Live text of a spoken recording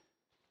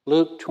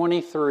Luke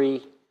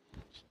 23,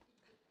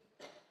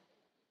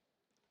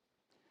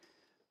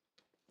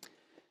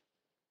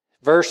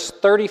 verse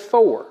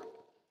 34.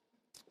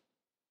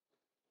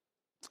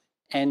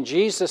 And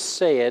Jesus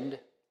said,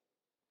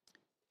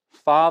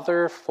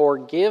 Father,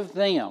 forgive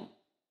them,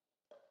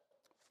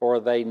 for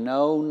they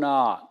know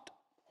not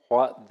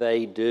what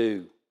they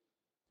do.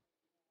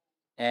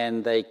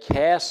 And they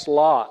cast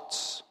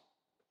lots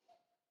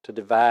to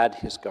divide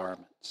his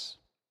garments.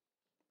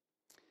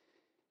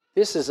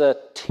 This is a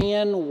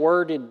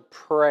 10-worded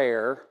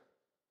prayer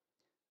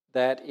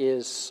that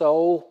is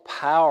so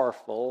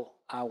powerful,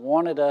 I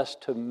wanted us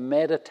to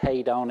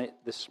meditate on it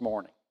this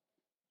morning.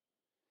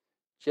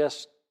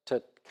 Just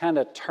to kind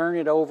of turn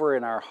it over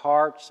in our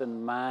hearts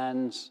and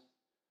minds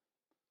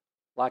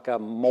like a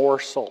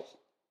morsel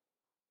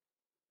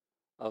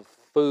of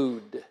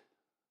food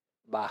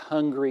by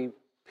hungry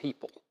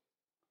people.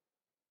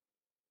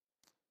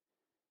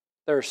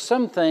 There are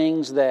some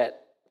things that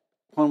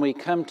when we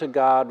come to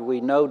God,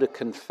 we know to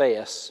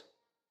confess.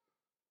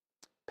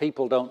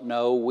 People don't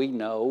know, we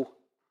know.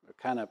 They're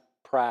kind of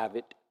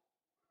private.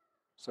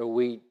 So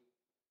we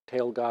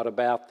tell God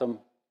about them.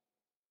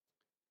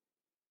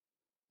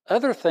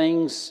 Other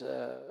things,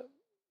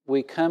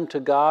 we come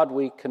to God,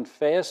 we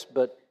confess,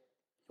 but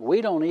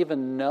we don't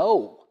even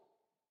know.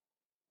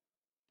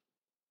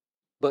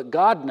 But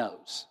God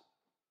knows.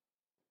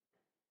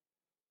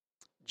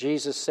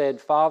 Jesus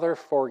said, Father,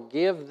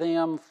 forgive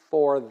them,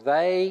 for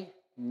they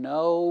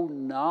know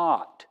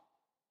not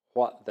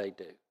what they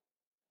do.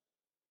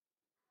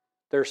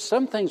 There's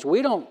some things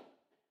we don't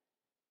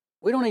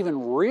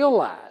even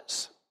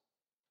realize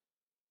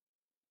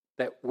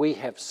that we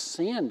have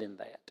sinned in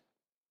that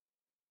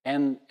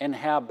and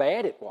how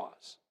bad it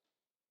was.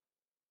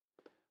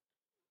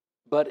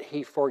 But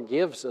He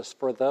forgives us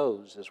for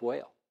those as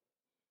well.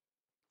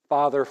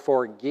 Father,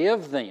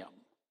 forgive them,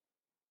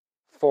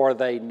 for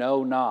they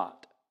know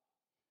not.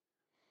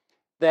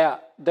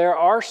 That there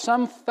are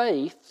some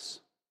faiths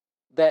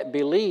that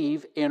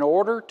believe in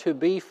order to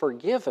be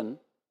forgiven,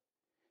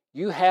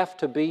 you have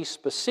to be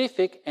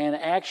specific and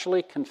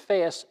actually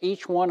confess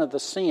each one of the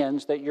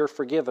sins that you're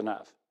forgiven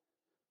of.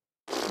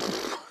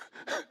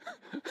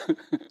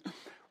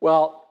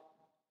 Well,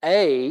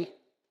 A,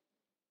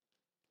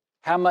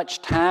 how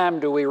much time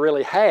do we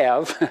really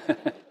have?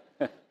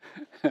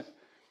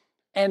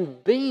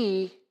 And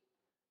B,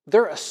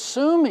 they're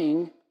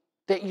assuming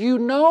that you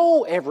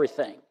know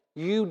everything.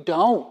 You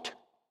don't.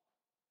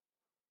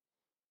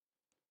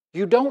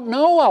 You don't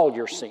know all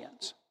your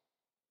sins.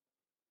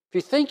 If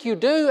you think you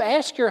do,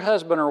 ask your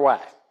husband or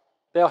wife.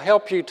 They'll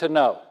help you to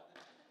know.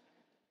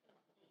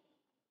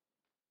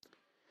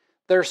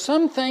 There are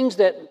some things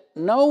that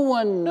no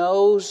one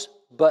knows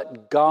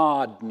but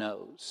God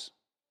knows.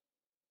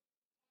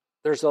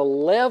 There's a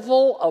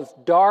level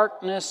of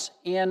darkness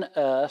in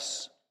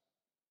us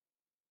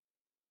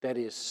that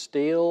is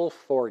still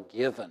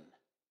forgiven.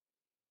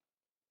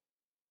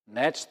 And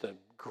that's the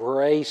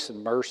grace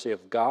and mercy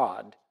of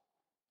God.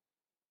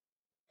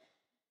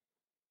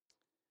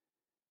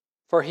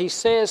 For He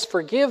says,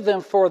 forgive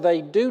them, for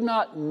they do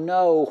not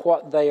know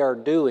what they are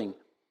doing.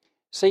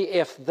 See,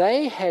 if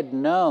they had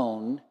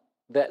known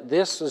that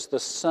this is the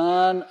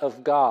Son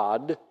of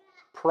God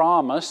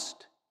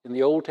promised in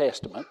the Old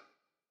Testament,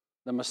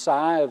 the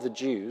Messiah of the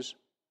Jews,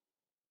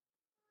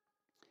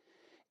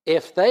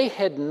 if they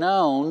had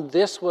known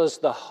this was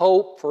the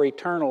hope for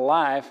eternal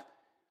life,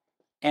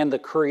 and the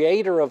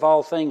Creator of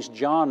all things,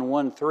 John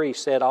 1:3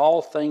 said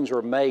all things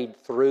were made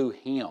through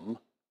Him,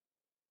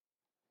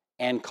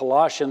 and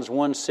Colossians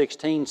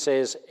 1:16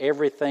 says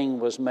everything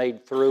was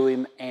made through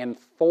Him and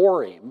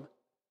for Him,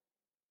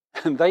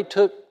 and they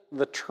took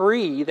the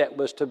tree that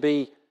was to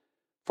be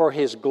for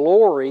His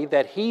glory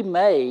that He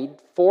made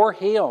for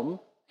Him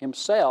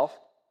Himself,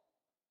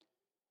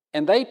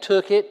 and they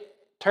took it,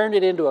 turned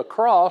it into a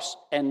cross,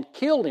 and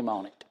killed Him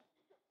on it.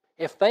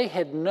 If they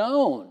had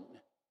known.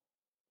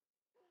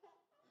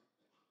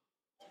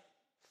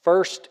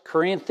 1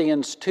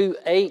 Corinthians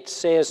 2:8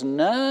 says,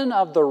 none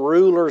of the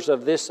rulers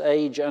of this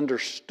age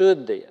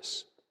understood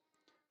this.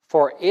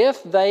 For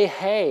if they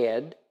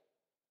had,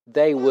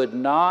 they would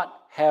not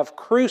have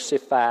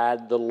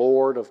crucified the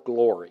Lord of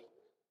glory.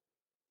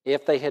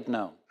 If they had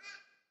known.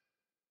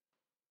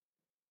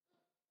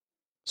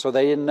 So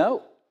they didn't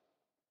know.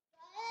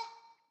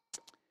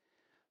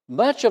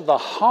 Much of the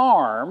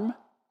harm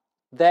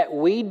that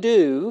we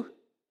do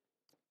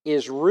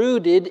is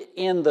rooted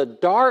in the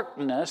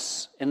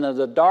darkness, in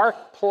the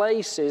dark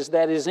places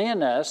that is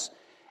in us.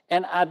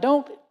 And I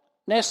don't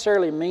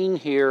necessarily mean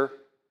here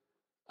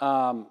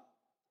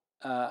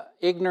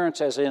ignorance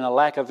as in a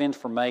lack of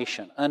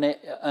information,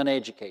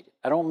 uneducated.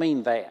 I don't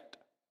mean that.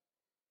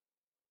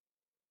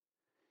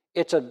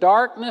 It's a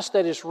darkness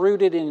that is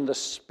rooted in the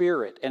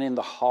spirit and in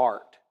the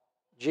heart.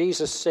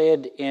 Jesus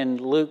said in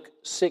Luke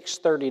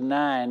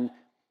 6:39,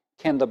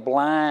 can the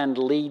blind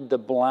lead the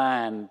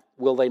blind?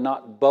 Will they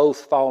not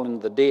both fall in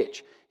the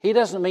ditch? He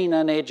doesn't mean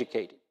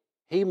uneducated.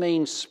 He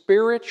means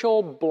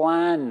spiritual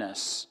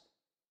blindness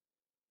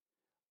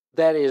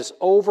that is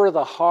over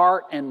the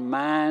heart and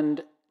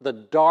mind the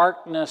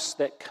darkness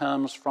that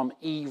comes from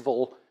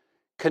evil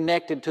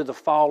connected to the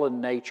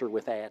fallen nature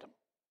with Adam.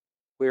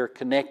 We are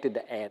connected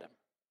to Adam.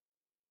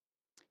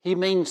 He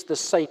means the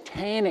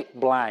satanic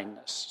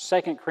blindness.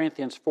 2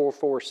 Corinthians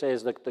 4:4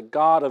 says that the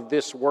God of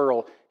this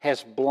world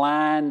has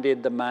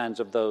blinded the minds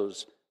of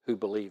those who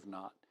believe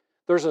not.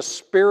 There's a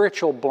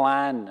spiritual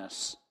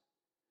blindness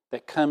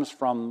that comes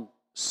from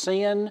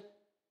sin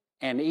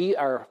and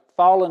our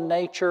fallen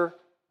nature,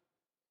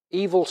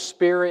 evil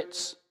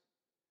spirits.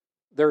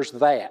 There's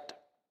that.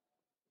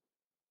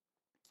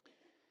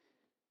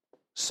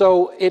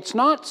 So it's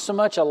not so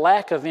much a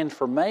lack of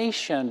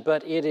information,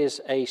 but it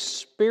is a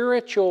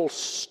spiritual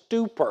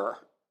stupor,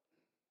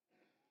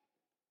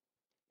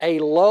 a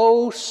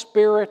low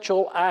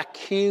spiritual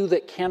IQ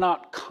that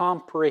cannot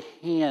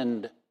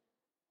comprehend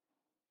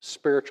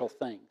spiritual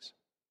things.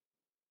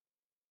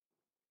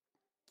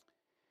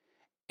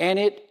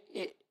 And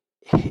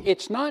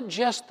it's not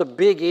just the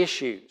big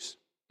issues.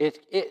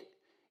 It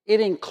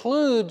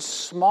includes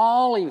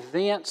small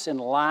events in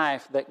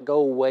life that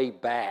go way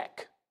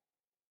back.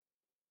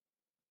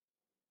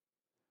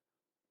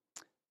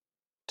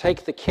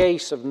 Take the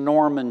case of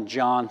Norman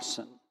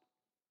Johnson.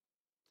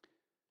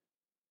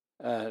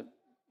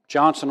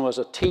 Johnson was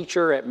a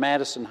teacher at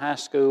Madison High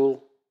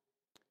School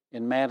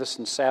in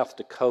Madison, South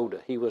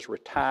Dakota. He was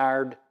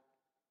retired,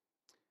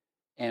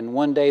 and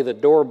one day the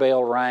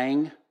doorbell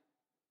rang.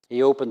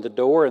 He opened the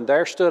door, and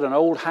there stood an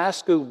old high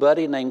school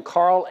buddy named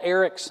Carl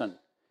Erickson.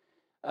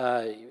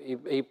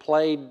 He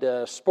played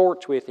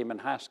sports with him in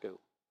high school.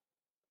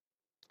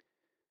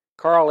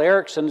 Carl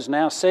Erickson is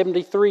now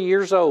 73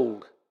 years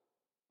old,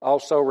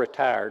 also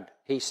retired.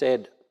 He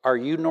said, "Are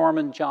you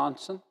Norman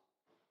Johnson?"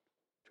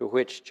 To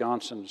which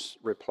Johnson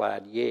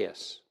replied,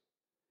 "Yes."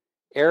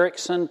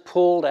 Erickson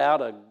pulled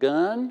out a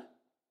gun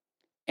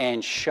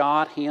and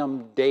shot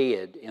him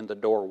dead in the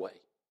doorway.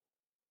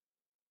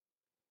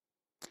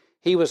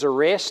 He was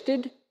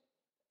arrested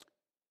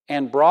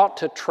and brought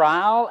to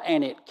trial,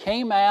 and it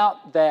came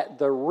out that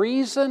the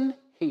reason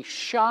he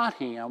shot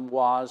him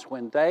was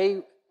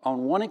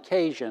on one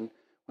occasion,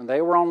 when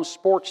they were on the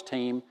sports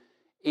team,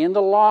 in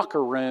the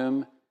locker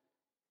room,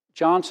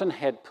 Johnson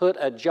had put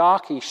a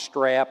jockey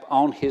strap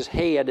on his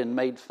head and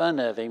made fun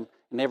of him,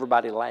 and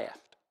everybody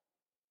laughed.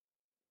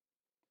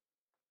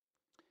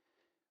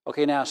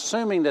 Okay, now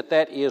assuming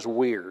that is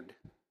weird,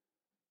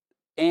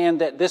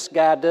 and that this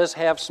guy does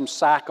have some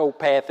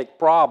psychopathic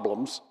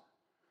problems,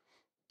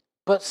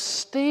 but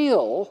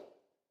still,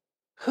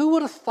 who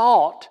would have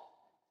thought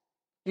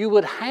you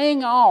would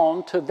hang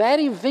on to that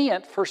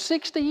event for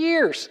 60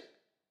 years?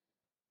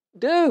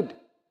 Dude,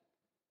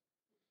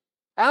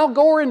 Al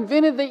Gore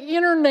invented the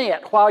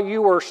internet while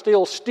you were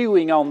still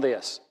stewing on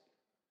this.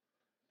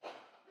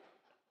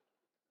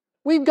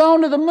 We've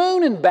gone to the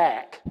moon and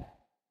back.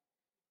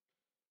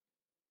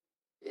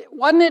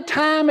 Wasn't it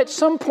time at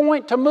some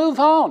point to move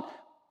on?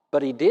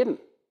 But he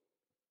didn't.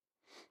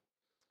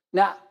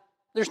 Now,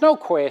 there's no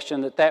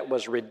question that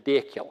was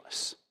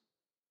ridiculous.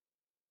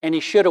 And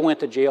he should have went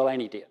to jail,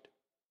 and he did.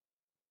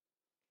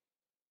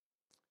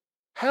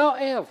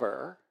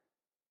 However,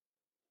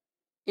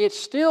 it's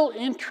still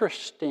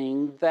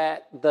interesting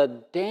that the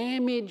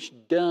damage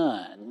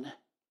done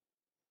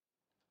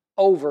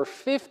over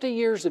 50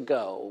 years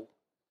ago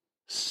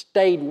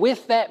stayed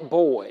with that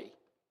boy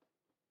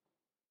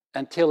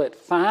until it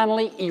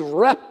finally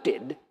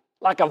erupted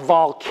like a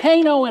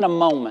volcano in a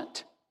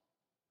moment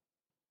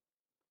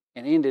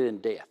and ended in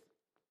death.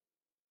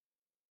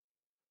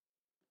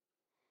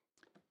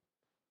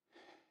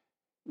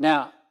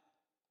 Now,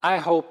 I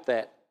hope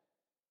that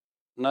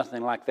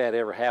nothing like that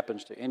ever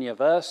happens to any of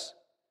us.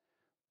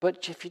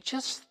 But if you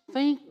just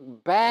think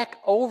back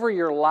over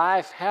your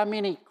life, how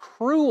many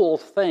cruel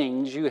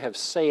things you have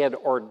said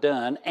or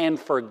done and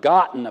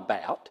forgotten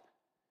about,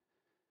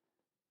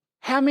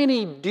 how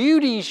many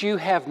duties you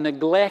have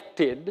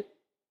neglected,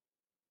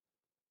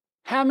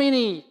 how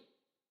many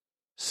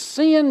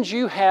sins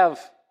you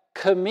have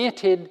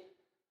committed,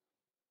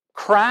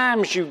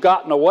 crimes you've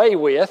gotten away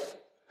with.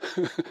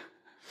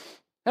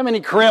 How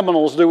many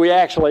criminals do we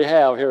actually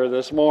have here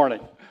this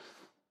morning?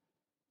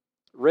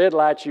 Red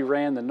lights you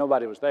ran, then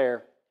nobody was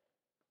there.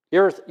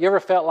 You ever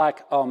felt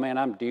like, oh man,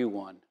 I'm due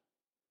one.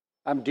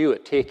 I'm due a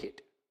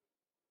ticket.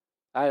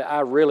 I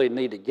really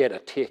need to get a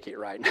ticket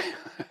right now.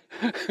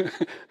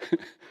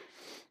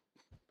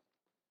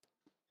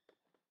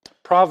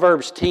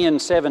 Proverbs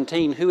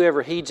 10:17,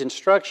 whoever heeds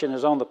instruction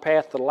is on the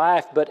path to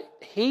life, but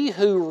he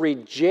who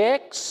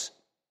rejects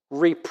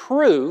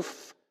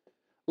reproof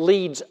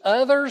leads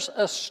others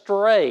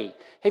astray.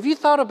 Have you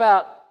thought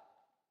about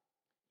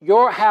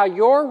how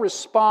your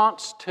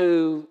response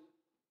to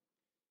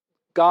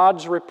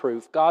God's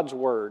reproof, God's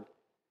word,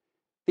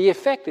 the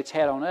effect it's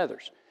had on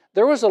others?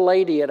 There was a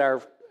lady at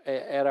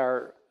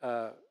our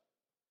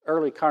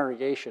early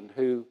congregation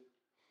who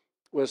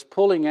was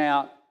pulling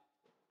out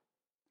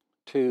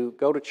to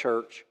go to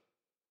church,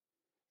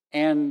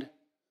 and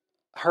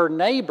her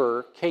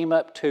neighbor came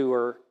up to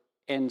her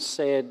and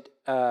said,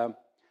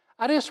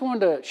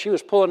 She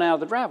was pulling out of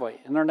the driveway,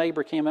 and her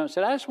neighbor came up and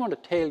said, I just want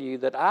to tell you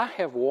that I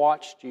have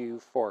watched you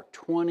for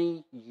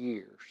 20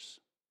 years,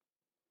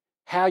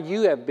 how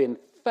you have been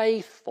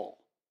faithful,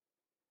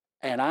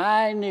 and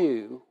I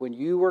knew when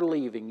you were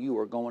leaving, you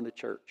were going to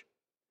church.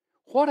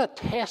 What a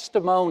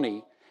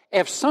testimony.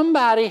 If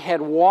somebody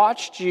had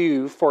watched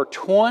you for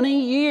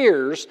 20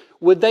 years,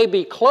 would they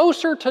be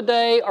closer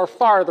today or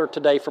farther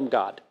today from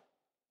God?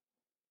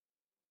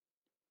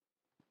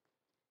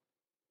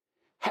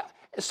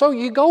 So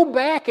you go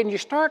back and you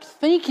start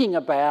thinking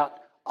about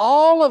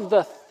all of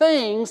the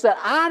things that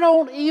I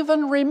don't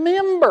even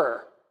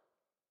remember.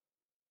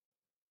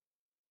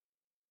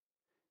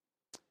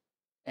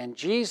 And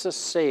Jesus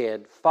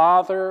said,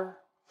 Father,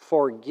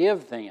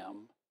 forgive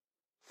them,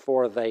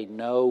 for they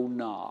know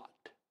not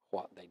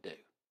what they do.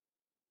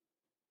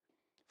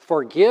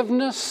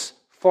 Forgiveness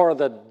for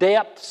the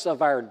depths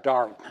of our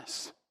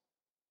darkness.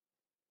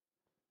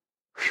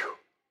 Whew.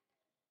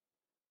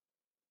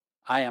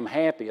 I am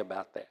happy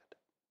about that.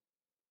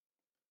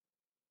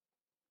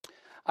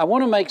 I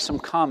want to make some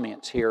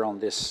comments here on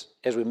this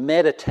as we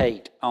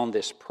meditate on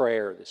this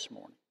prayer this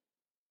morning.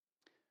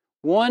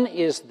 One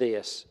is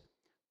this.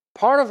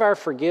 Part of our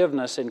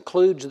forgiveness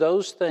includes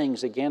those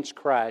things against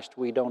Christ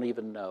we don't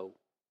even know,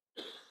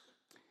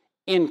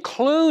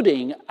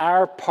 including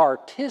our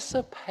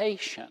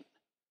participation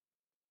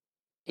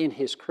in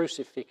His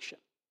crucifixion.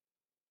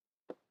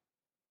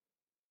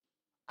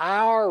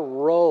 Our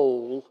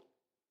role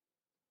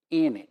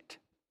in it.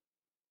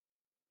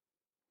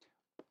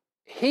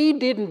 He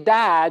didn't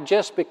die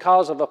just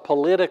because of a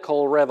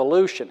political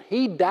revolution.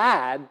 He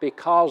died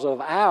because of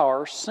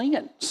our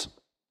sins.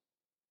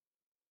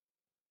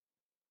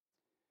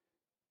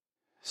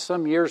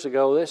 Some years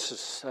ago, this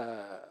is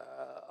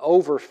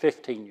over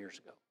 15 years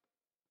ago,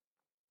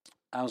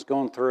 I was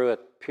going through a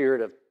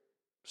period of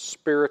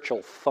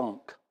spiritual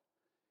funk.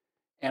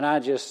 And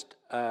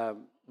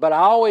but I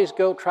always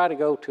try to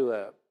go to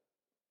a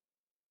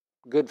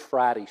Good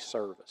Friday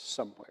service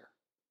somewhere.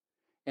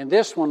 And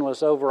this one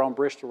was over on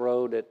Bristol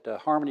Road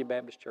at Harmony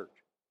Baptist Church.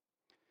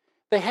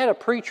 They had a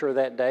preacher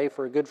that day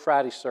for a Good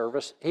Friday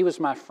service. He was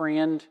my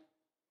friend.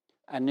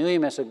 I knew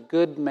him as a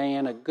good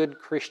man, a good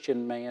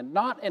Christian man,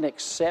 not an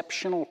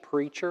exceptional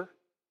preacher.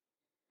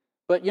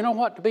 But you know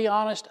what, to be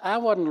honest, I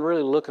wasn't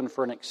really looking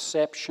for an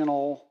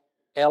exceptional,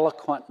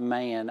 eloquent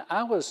man.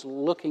 I was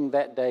looking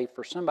that day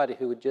for somebody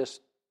who would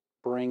just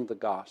bring the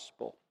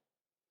gospel.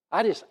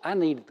 I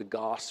needed the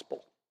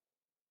gospel.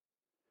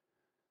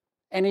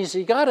 And as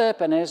he got up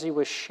and as he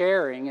was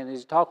sharing, and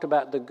he talked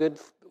about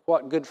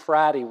what Good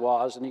Friday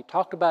was, and he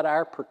talked about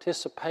our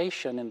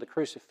participation in the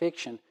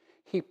crucifixion,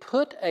 he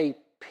put a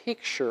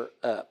picture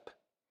up.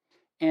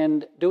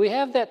 And do we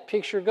have that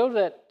picture? Go to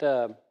that,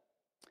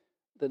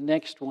 the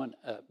next one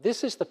up.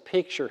 This is the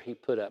picture he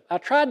put up. I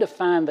tried to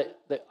find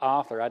the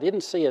author. I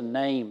didn't see a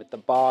name at the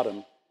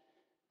bottom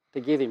to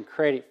give him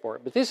credit for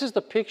it, but this is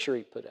the picture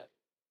he put up.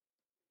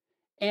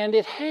 And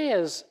it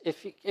has,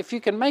 if you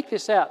can make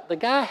this out, the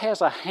guy has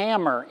a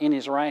hammer in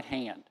his right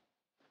hand.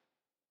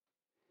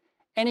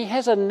 And he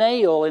has a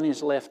nail in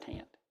his left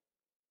hand.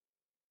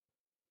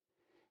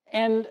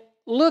 And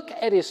look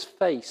at his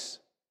face.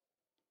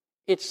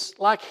 It's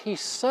like he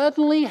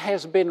suddenly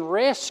has been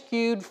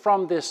rescued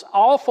from this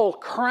awful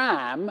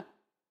crime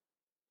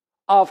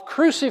of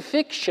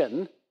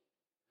crucifixion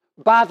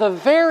by the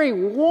very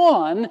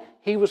one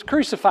he was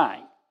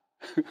crucifying.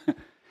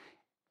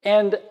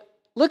 And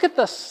look at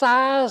the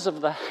size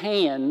of the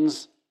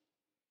hands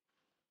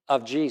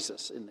of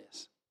Jesus in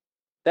this.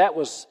 That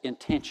was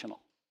intentional.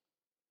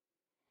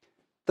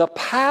 The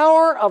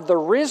power of the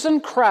risen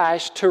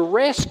Christ to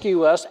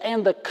rescue us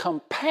and the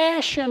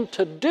compassion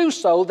to do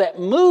so that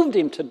moved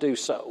him to do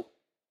so,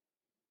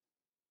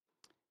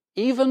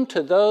 even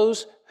to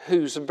those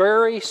whose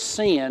very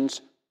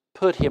sins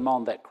put him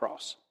on that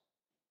cross.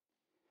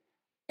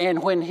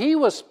 And when he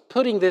was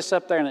putting this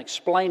up there and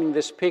explaining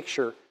this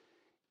picture,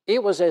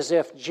 it was as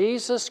if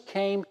Jesus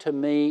came to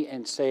me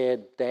and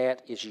said,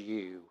 "That is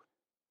you,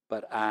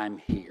 but I'm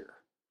here,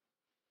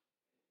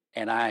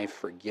 and I've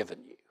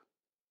forgiven you."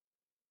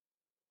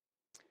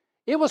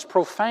 It was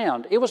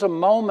profound. It was a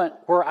moment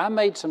where I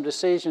made some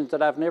decisions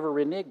that I've never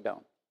reneged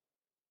on.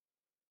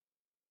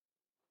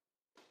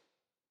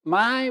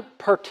 My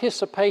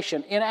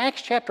participation, in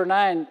Acts chapter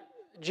 9,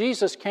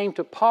 Jesus came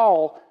to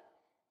Paul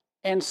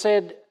and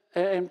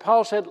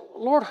Paul said,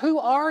 "Lord, who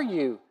are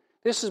you?"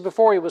 This is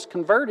before he was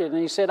converted,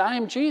 and he said, "I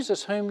am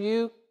Jesus whom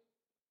you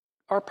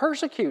are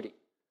persecuting.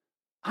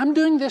 I'm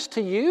doing this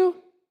to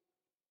you?"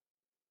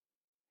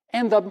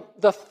 And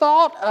the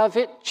thought of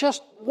it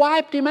just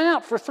wiped him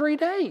out for 3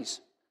 days.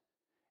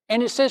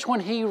 And it says when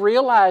he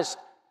realized,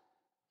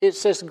 it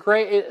says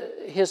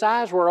his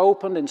eyes were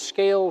opened and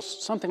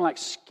scales, something like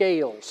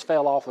scales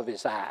fell off of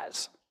his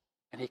eyes,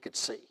 and he could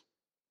see.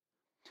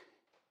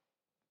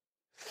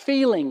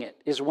 Feeling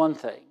it is one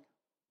thing.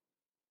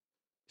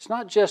 It's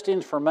not just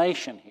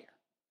information here.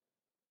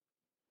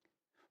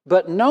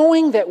 But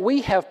knowing that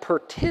we have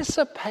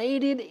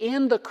participated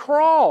in the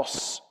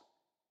cross.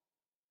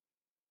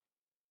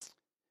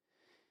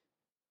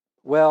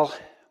 Well,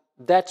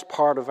 that's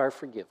part of our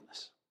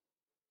forgiveness.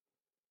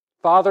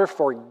 Father,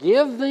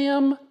 forgive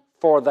them,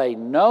 for they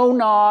know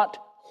not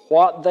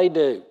what they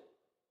do.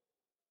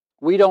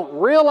 We don't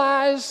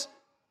realize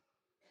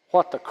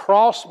what the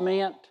cross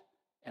meant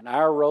and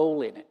our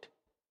role in it,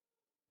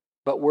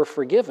 but we're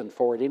forgiven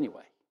for it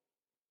anyway.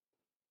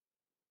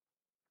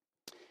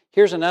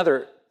 Here's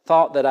another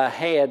thought that I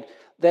had,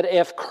 that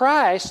if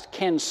Christ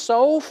can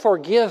so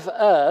forgive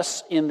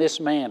us in this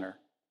manner,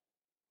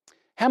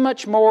 how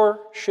much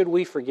more should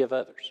we forgive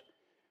others?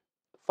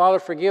 Father,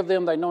 forgive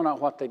them, they know not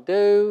what they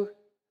do.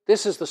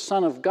 This is the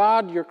Son of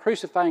God, you're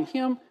crucifying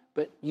Him,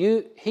 but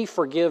He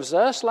forgives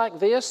us like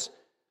this.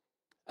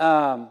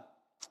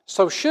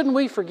 So shouldn't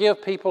we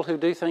forgive people who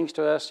do things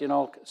to us,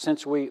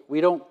 since we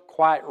don't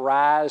quite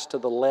rise to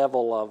the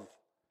level of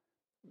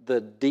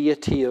the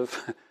deity of,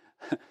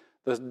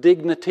 the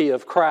dignity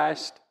of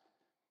Christ?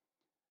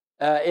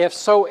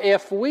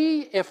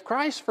 If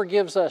Christ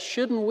forgives us,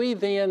 shouldn't we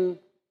then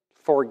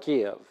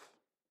forgive?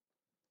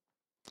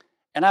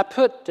 And I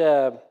put,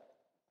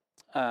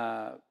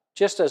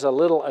 just as a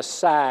little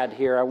aside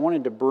here, I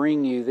wanted to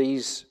bring you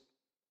these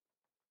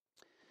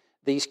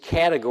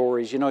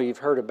categories. You've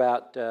heard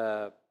about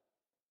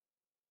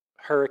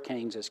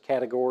hurricanes as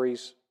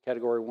categories,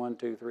 category 1,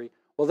 2, 3.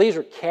 Well, these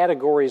are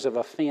categories of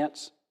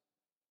offense.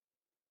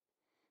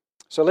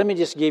 So let me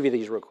just give you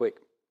these real quick,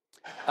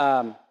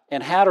 and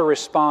how to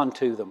respond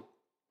to them.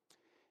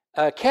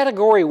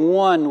 Category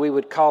 1, we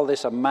would call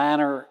this a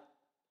minor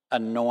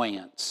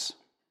annoyance.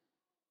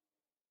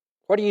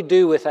 What do you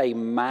do with a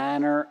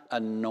minor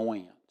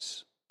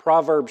annoyance?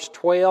 Proverbs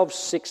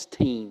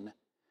 12:16.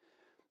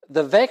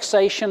 The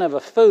vexation of a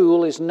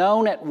fool is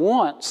known at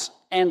once,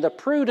 and the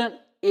prudent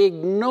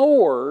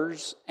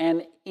ignores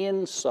an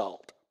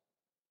insult.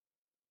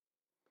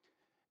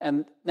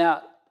 And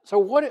now, so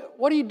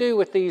what do you do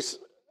with these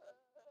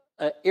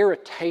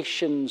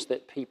irritations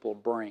that people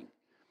bring?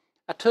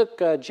 I took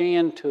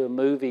Jan to a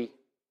movie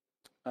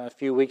a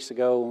few weeks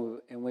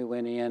ago, and we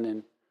went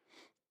in,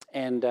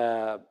 and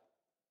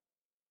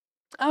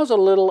I was a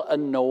little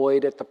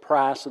annoyed at the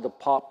price of the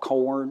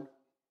popcorn.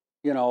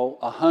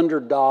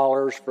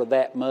 $100 for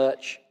that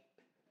much.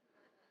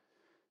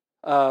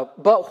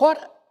 But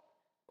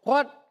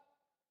what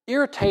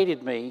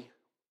irritated me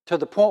to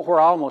the point where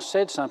I almost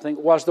said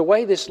something was the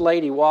way this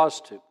lady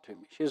was to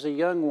me. She was a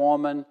young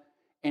woman,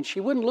 and she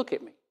wouldn't look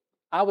at me.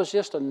 I was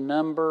just a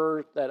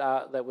number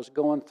that was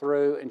going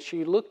through, and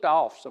she looked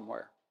off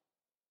somewhere.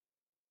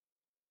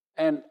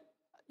 And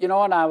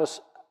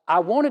I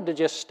wanted to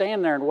just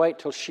stand there and wait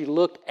till she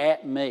looked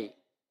at me.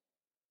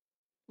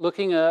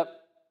 Looking up,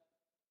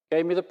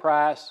 gave me the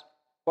price.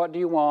 What do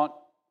you want?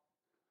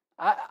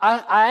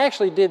 I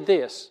actually did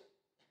this.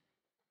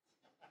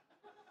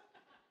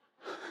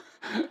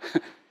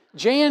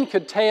 Jan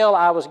could tell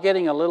I was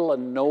getting a little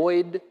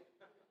annoyed,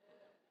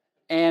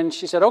 and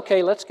she said,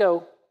 "Okay, let's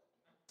go."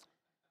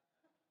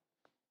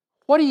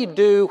 What do you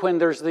do when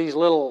there's these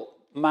little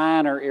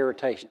minor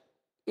irritations?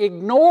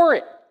 Ignore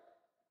it.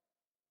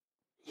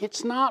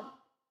 It's not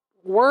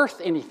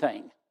worth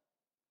anything.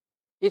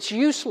 It's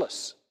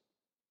useless.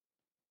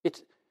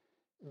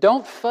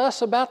 Don't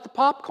fuss about the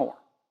popcorn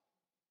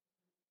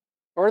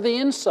or the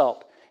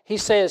insult. He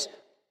says,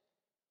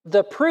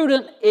 the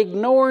prudent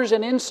ignores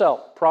an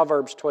insult,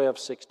 Proverbs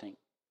 12:16.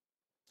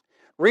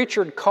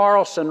 Richard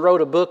Carlson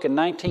wrote a book in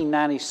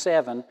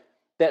 1997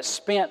 that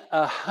spent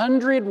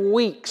 100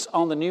 weeks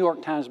on the New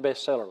York Times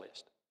bestseller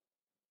list.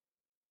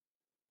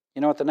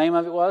 You know what the name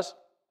of it was?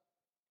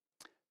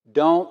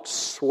 Don't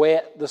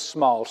Sweat the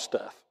Small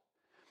Stuff.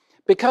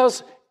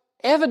 Because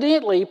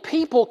evidently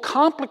people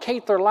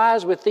complicate their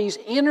lives with these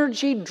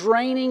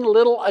energy-draining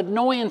little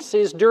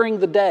annoyances during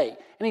the day.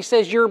 And he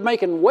says, you're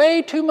making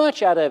way too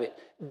much out of it.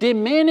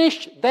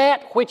 Diminish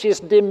that which is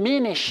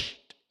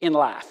diminished in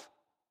life.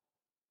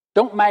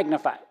 Don't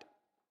magnify it.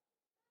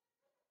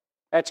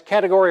 That's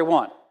category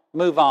 1.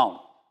 Move on.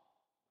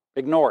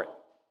 Ignore it.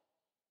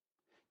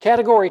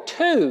 Category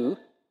 2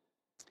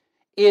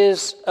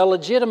 is a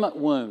legitimate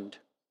wound.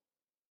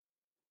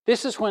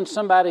 This is when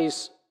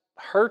somebody's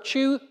hurt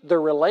you, the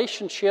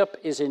relationship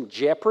is in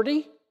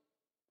jeopardy,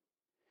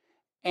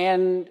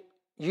 and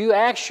you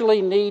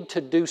actually need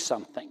to do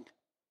something.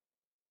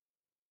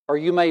 Or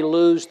you may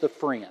lose the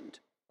friend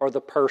or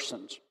the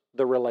person's,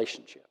 the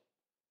relationship.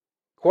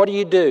 What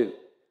do?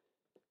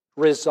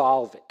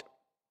 Resolve it.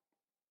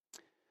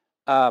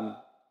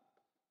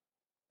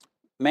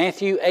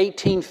 Matthew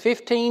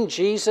 18:15,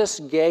 Jesus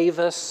gave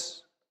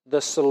us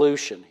the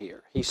solution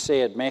here. He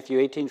said, Matthew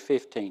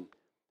 18:15,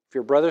 if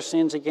your brother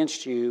sins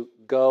against you,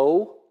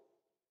 go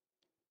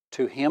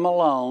to him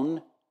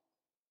alone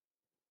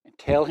and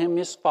tell him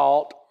his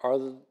fault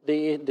or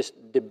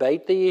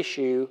debate the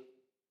issue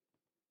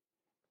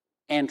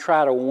and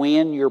try to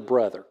win your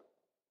brother.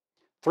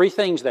 3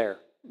 things there,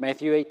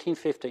 Matthew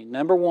 18:15.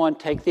 Number 1,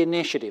 take the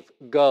initiative.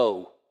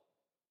 Go.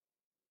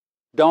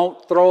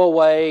 Don't throw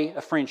away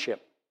a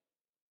friendship.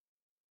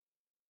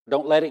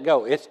 Don't let it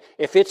go.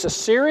 If it's a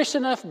serious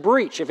enough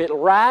breach, if it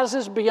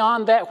rises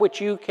beyond that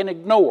which you can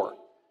ignore,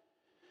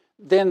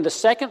 Then the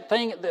second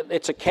thing,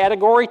 it's a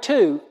category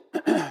 2.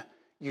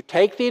 You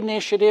take the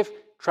initiative,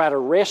 try to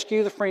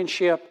rescue the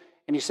friendship,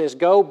 and he says,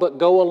 go, but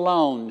go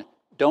alone.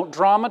 Don't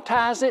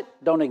dramatize it.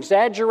 Don't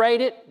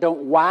exaggerate it.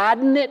 Don't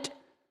widen it.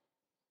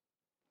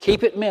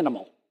 Keep it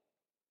minimal,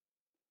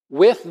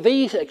 with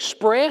the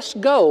express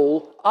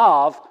goal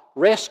of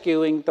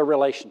rescuing the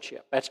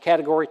relationship. That's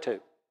category 2.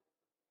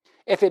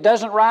 If it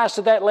doesn't rise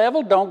to that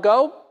level, don't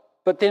go,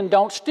 but then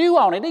don't stew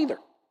on it either.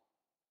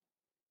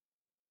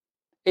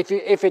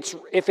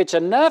 If it's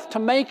enough to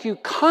make you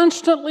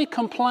constantly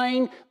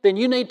complain, then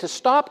you need to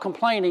stop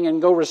complaining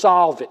and go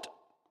resolve it.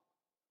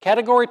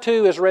 Category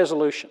 2 is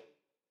resolution.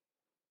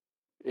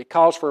 It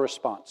calls for a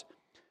response.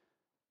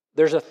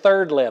 There's a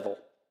third level.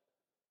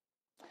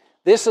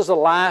 This is a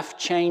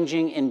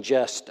life-changing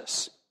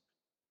injustice.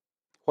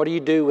 What do you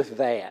do with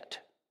that?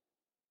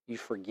 You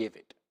forgive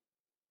it.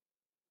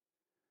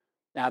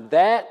 Now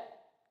that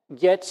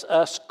gets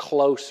us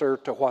closer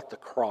to what the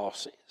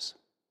cross is.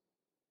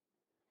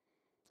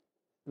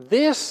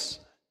 This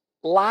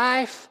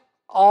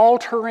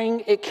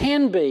life-altering, it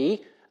can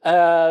be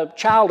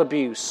child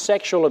abuse,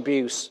 sexual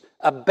abuse,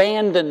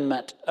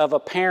 abandonment of a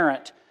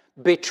parent,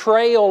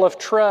 betrayal of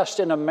trust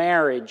in a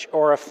marriage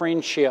or a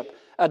friendship,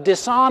 a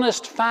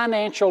dishonest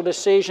financial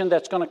decision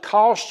that's going to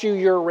cost you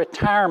your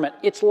retirement.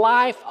 It's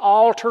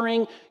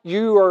life-altering.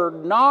 You are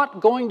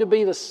not going to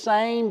be the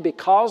same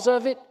because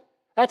of it.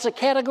 That's a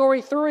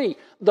category 3.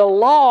 The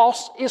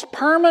loss is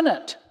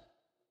permanent.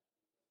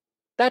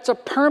 That's a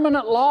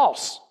permanent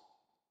loss.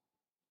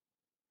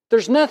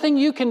 There's nothing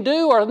you can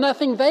do or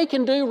nothing they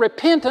can do.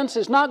 Repentance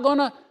is not going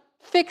to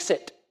fix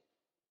it.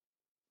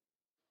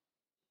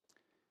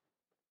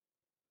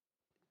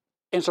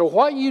 And so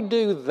what you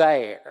do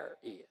there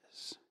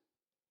is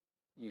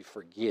you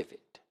forgive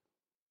it.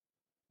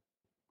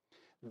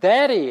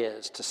 That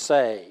is to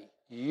say,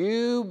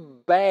 you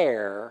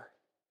bear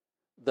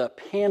the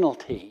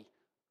penalty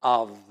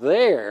of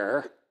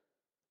their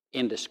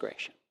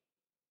indiscretion.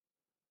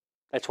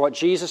 That's what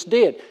Jesus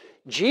did.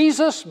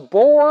 Jesus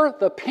bore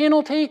the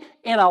penalty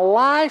in a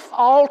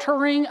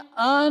life-altering,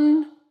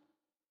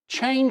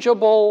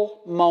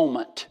 unchangeable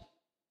moment.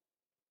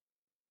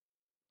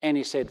 And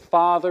he said,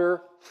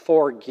 Father,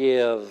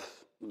 forgive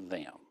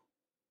them.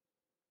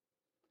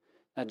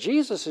 Now,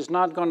 Jesus is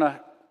not going to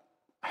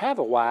have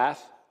a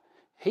wife.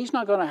 He's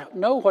not going to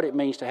know what it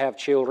means to have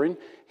children.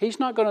 He's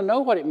not going to know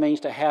what it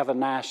means to have a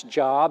nice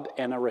job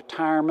and a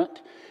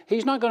retirement.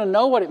 He's not going to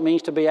know what it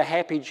means to be a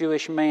happy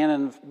Jewish man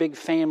and a big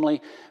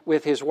family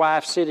with his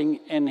wife sitting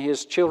and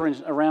his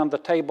children around the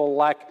table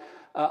like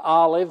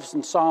olives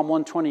in Psalm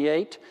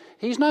 128.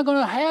 He's not going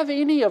to have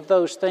any of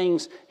those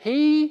things.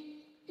 He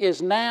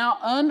is now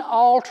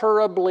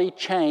unalterably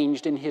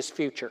changed in his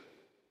future.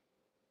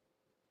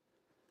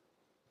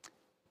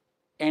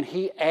 And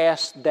he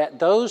asked that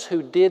those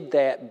who did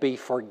that be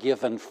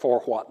forgiven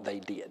for what they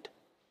did.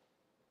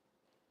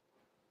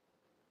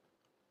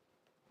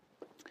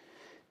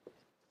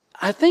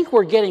 I think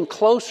we're getting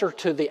closer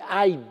to the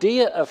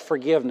idea of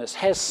forgiveness.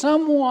 Has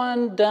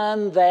someone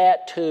done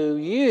that to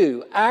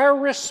you? Our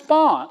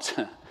response,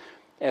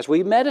 as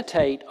we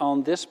meditate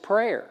on this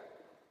prayer,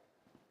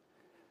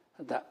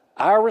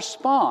 our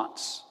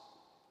response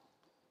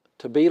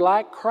to be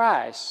like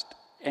Christ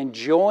and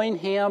join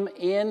Him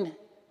in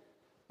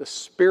the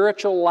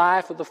spiritual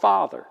life of the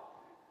Father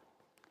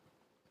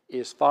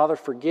is, Father,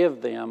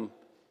 forgive them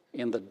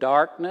in the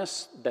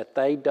darkness that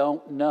they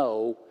don't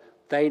know.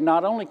 They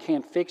not only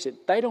can't fix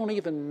it, they don't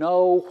even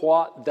know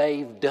what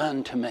they've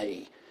done to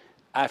me.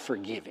 I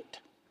forgive it.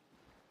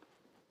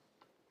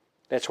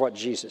 That's what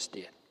Jesus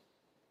did.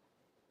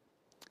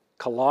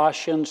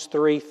 Colossians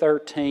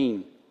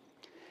 3:13.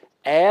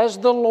 As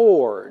the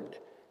Lord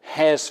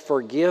has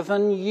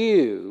forgiven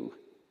you,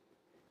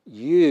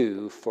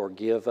 you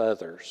forgive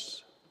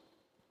others.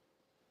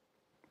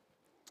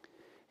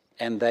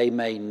 And they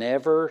may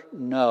never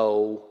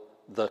know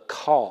the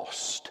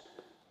cost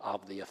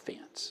of the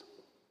offense.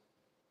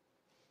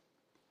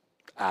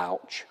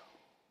 Ouch.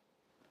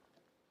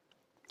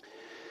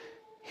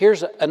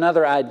 Here's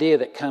another idea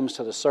that comes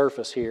to the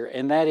surface here,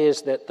 and that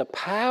is that the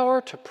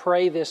power to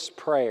pray this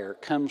prayer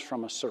comes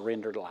from a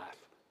surrendered life.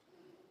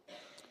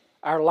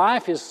 Our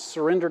life is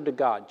surrendered to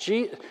God.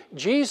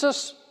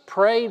 Jesus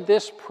prayed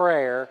this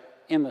prayer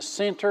in the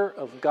center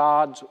of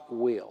God's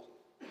will.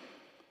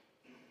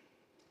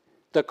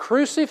 The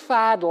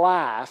crucified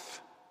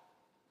life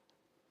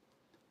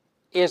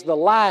is the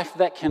life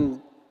that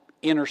can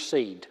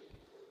intercede.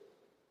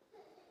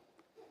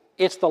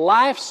 It's the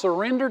life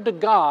surrendered to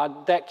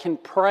God that can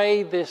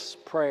pray this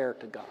prayer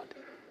to God.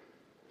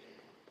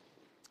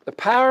 The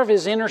power of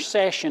His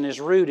intercession is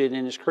rooted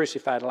in His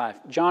crucified life.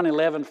 John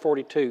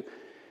 11:42,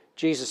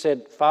 Jesus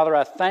said, Father,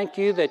 I thank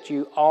you that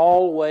you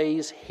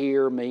always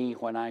hear me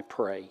when I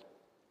pray.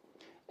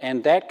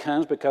 And that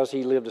comes because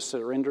He lived a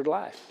surrendered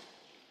life.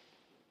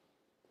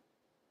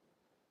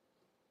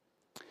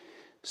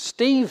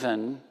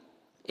 Stephen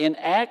in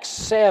Acts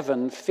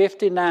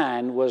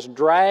 7:59 was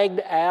dragged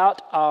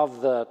out of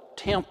the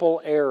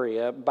temple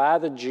area by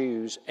the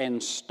Jews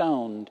and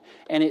stoned.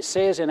 And it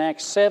says in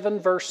Acts 7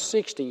 verse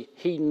 60,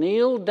 he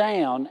kneeled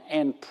down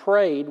and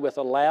prayed with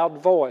a loud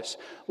voice,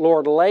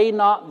 Lord, lay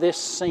not this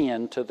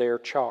sin to their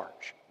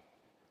charge.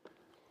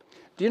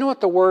 Do you know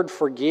what the word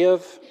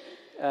forgive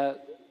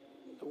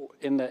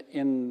in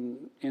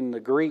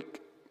the Greek?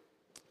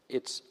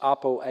 It's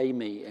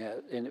apoemi,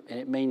 and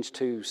it means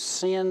to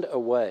send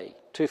away.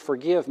 To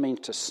forgive means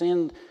to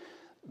send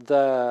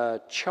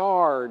the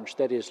charge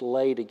that is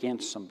laid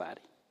against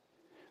somebody,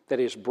 that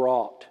is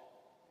brought.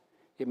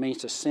 It means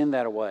to send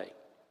that away.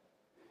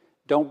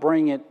 Don't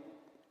bring it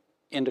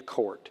into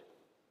court.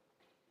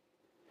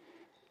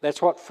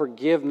 That's what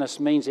forgiveness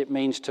means. It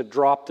means to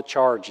drop the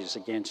charges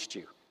against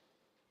you.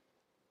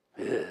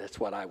 That's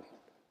what I want.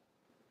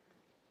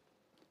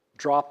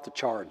 Drop the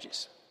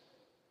charges.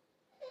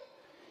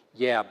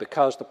 Yeah,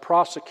 because the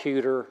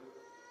prosecutor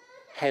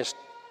has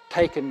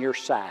taken your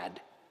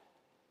side.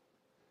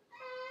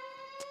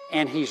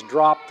 And he's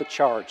dropped the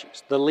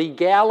charges. The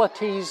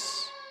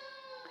legalities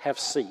have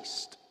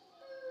ceased.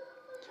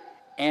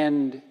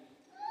 And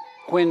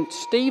when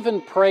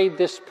Stephen prayed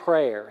this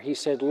prayer, he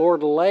said,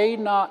 Lord, lay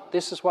not,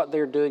 this is what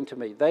they're doing to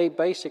me. They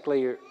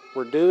basically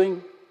were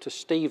doing to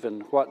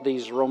Stephen what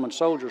these Roman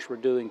soldiers were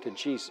doing to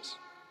Jesus.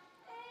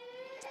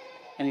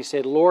 And he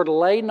said, Lord,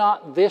 lay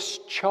not this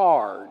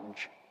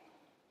charge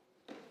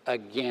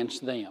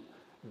against them.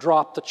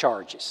 Drop the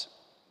charges.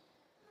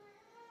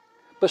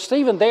 But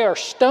Stephen, they are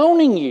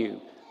stoning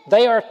you.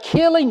 They are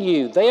killing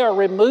you. They are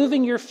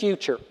removing your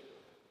future.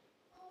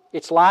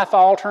 It's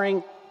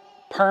life-altering,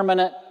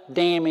 permanent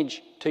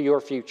damage to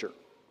your future.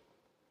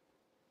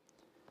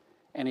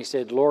 And he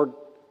said, Lord,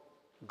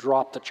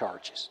 drop the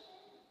charges.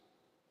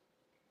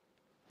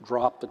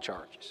 Drop the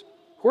charges.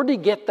 Where did he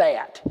get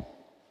that?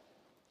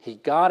 He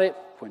got it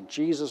when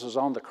Jesus was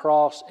on the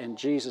cross and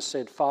Jesus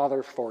said,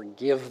 Father,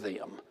 forgive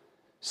them.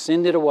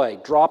 Send it away.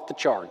 Drop the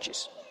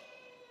charges.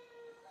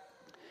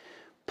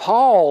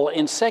 Paul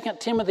in 2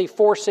 Timothy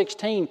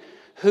 4:16,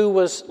 who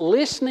was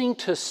listening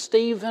to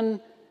Stephen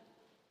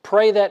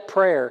pray that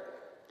prayer,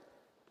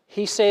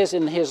 he says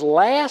in his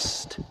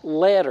last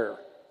letter,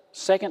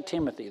 2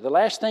 Timothy, the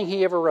last thing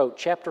he ever wrote,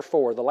 chapter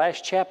 4, the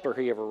last chapter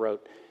he ever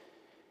wrote,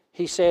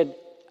 he said,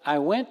 I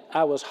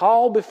was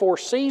hauled before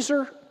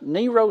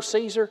Nero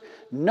Caesar.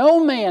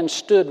 No man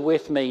stood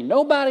with me.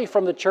 Nobody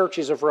from the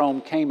churches of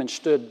Rome came and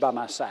stood by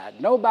my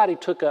side. Nobody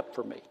took up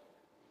for me.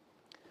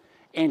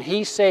 And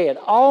he said,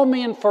 all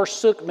men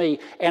forsook me,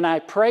 and I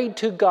prayed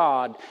to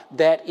God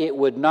that it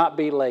would not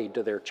be laid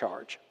to their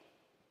charge.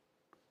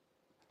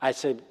 I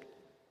said,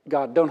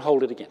 God, don't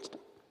hold it against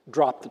them.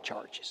 Drop the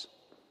charges.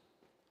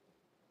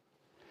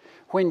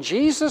 When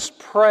Jesus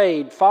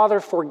prayed, Father,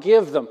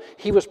 forgive them,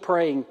 he was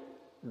praying,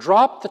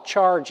 drop the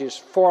charges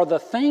for the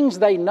things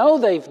they know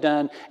they've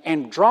done,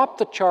 and drop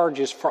the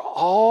charges for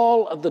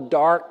all of the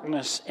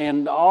darkness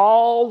and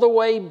all the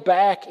way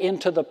back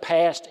into the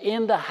past,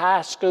 into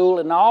high school,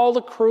 and all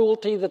the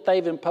cruelty that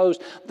they've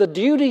imposed, the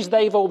duties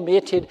they've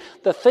omitted,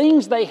 the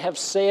things they have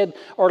said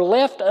or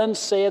left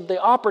unsaid,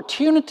 the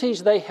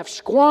opportunities they have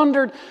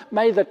squandered.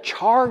 May the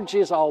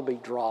charges all be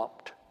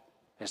dropped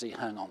as he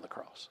hung on the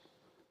cross.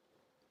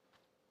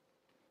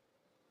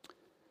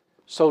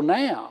 So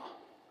now,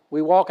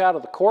 we walk out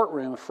of the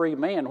courtroom a free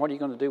man. What are you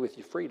going to do with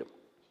your freedom?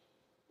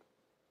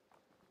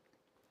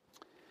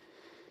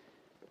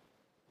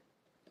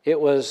 It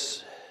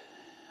was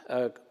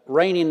a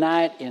rainy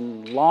night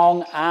in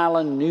Long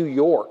Island, New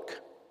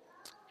York,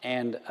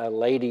 and a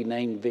lady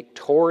named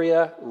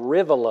Victoria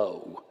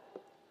Rivolo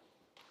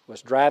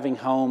was driving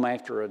home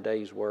after a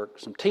day's work.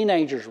 Some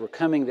teenagers were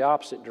coming the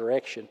opposite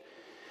direction.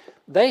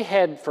 They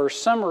had, for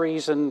some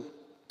reason,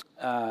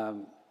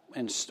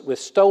 and with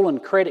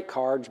stolen credit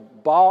cards,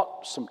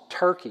 bought some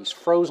turkeys,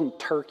 frozen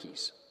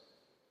turkeys.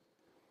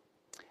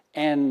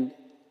 And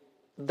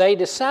they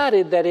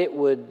decided that it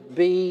would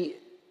be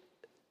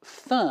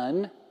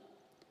fun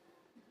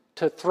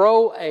to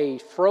throw a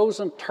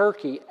frozen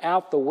turkey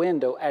out the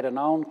window at an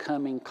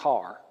oncoming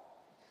car.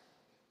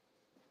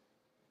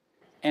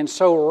 And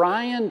so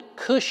Ryan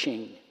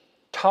Cushing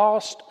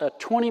tossed a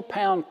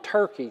 20-pound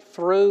turkey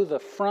through the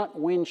front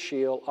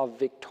windshield of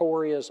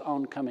Victoria's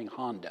oncoming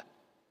Honda.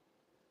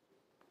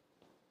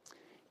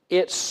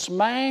 It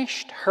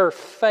smashed her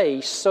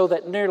face so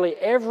that nearly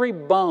every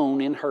bone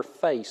in her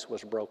face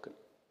was broken.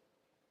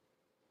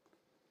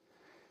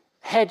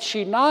 Had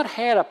she not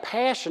had a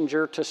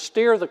passenger to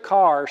steer the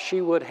car,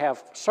 she would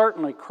have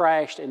certainly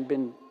crashed and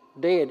been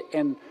dead.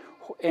 And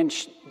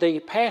the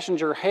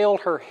passenger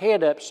held her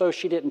head up so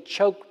she didn't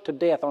choke to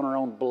death on her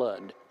own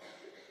blood.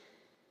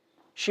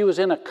 She was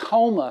in a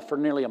coma for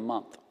nearly a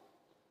month.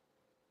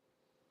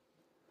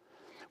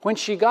 When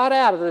she got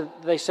out of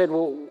it, they said,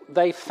 well,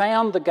 they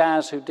found the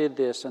guys who did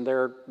this, and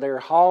they're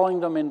hauling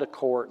them into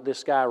court.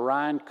 This guy,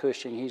 Ryan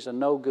Cushing, he's a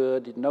no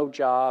good, no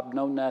job,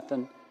 no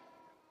nothing.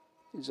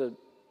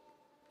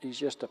 He's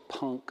just a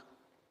punk.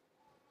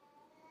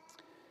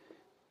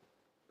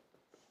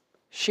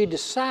 she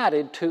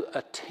decided to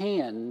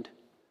attend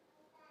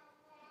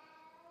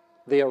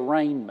the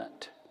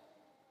arraignment.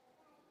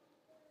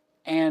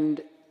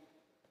 And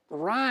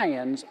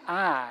Ryan's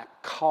eye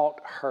caught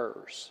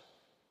hers.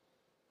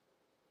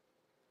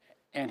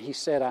 And he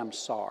said, "I'm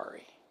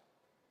sorry."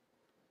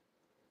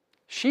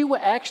 She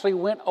actually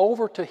went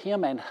over to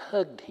him and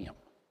hugged him.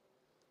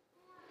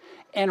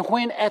 And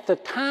when at the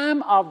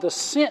time of the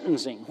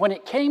sentencing, when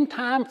it came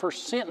time for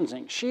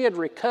sentencing, she had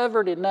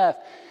recovered enough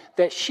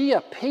that she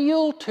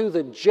appealed to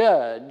the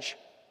judge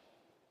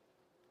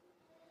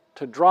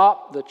to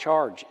drop the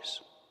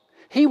charges.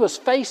 He was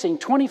facing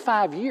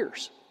 25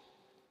 years.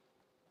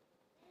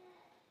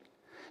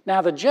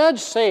 Now the judge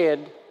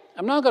said,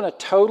 "I'm not going to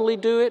totally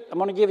do it. I'm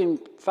going to give him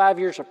 5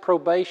 years of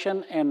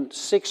probation and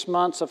 6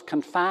 months of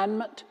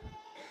confinement."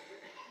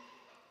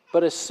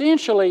 But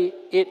essentially,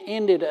 it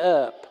ended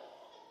up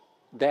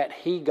that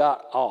he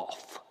got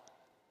off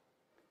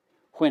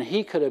when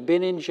he could have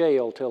been in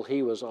jail till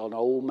he was an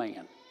old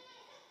man.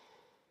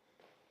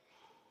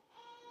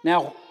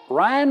 Now,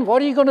 Ryan,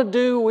 what are you going to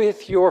do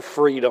with your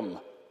freedom?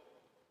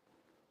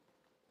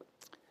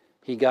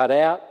 He got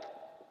out.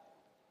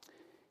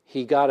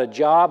 He got a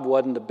job.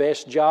 Wasn't the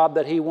best job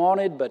that he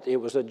wanted, but it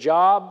was a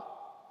job.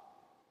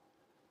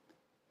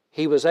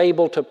 He was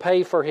able to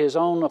pay for his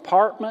own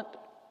apartment.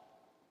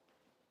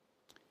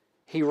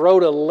 He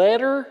wrote a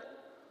letter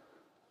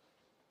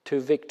to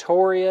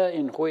Victoria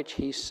in which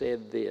he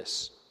said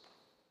this: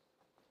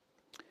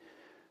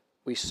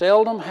 "We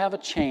seldom have a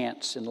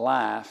chance in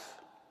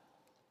life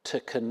to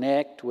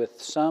connect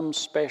with some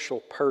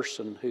special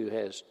person who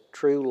has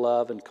true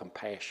love and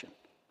compassion.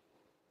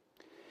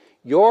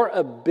 Your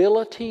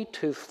ability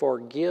to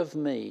forgive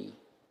me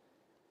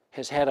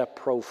has had a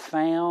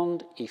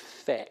profound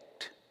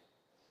effect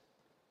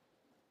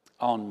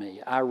on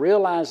me. I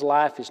realize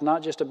life is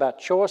not just about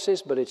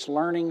choices, but it's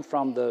learning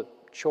from the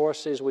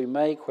choices we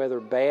make, whether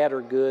bad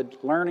or good,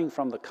 learning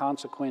from the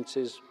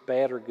consequences,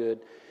 bad or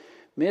good.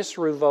 Miss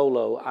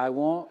Ruvolo, I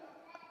want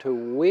to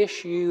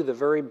wish you the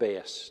very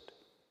best.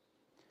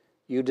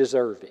 You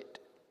deserve it.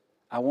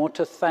 I want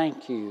to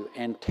thank you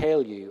and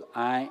tell you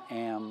I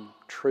am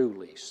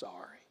truly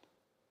sorry."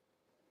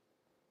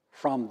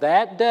 From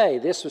that day,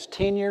 this was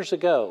 10 years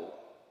ago,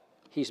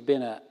 he's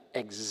been an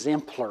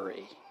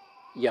exemplary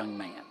young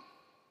man.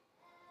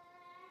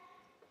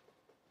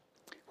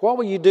 What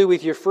will you do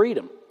with your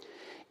freedom?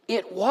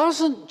 It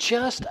wasn't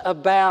just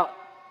about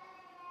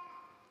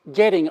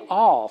getting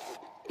off.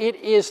 It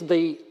is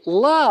the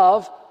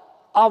love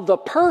of the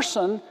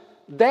person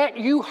that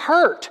you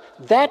hurt.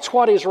 That's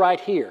what is right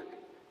here.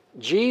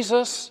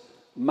 Jesus,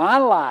 my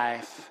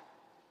life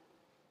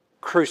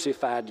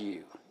crucified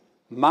you.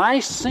 My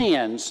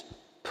sins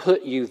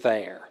put you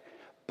there.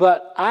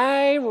 But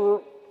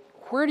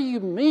where do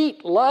you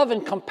meet love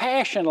and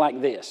compassion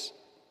like this?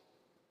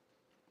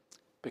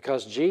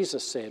 Because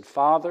Jesus said,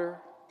 "Father,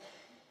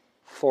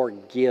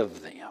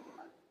 forgive them.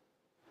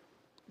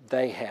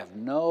 They have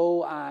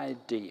no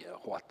idea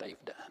what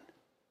they've done."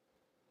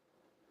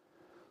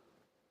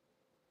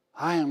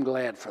 I am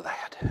glad for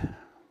that.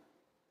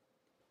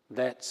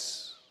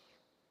 That's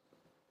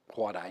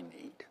what I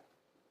need.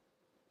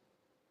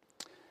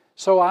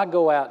 So I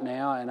go out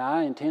now and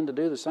I intend to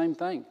do the same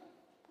thing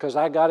because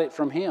I got it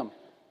from him.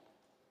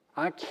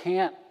 I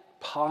can't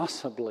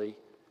possibly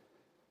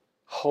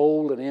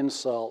hold an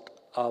insult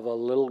of a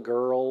little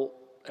girl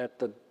at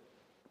the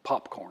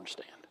popcorn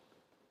stand.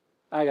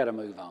 I got to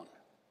move on.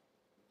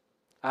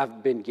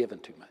 I've been given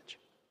too much.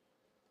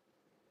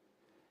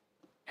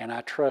 And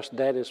I trust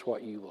that is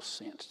what you will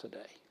sense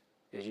today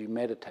as you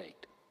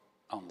meditate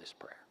on this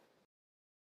prayer.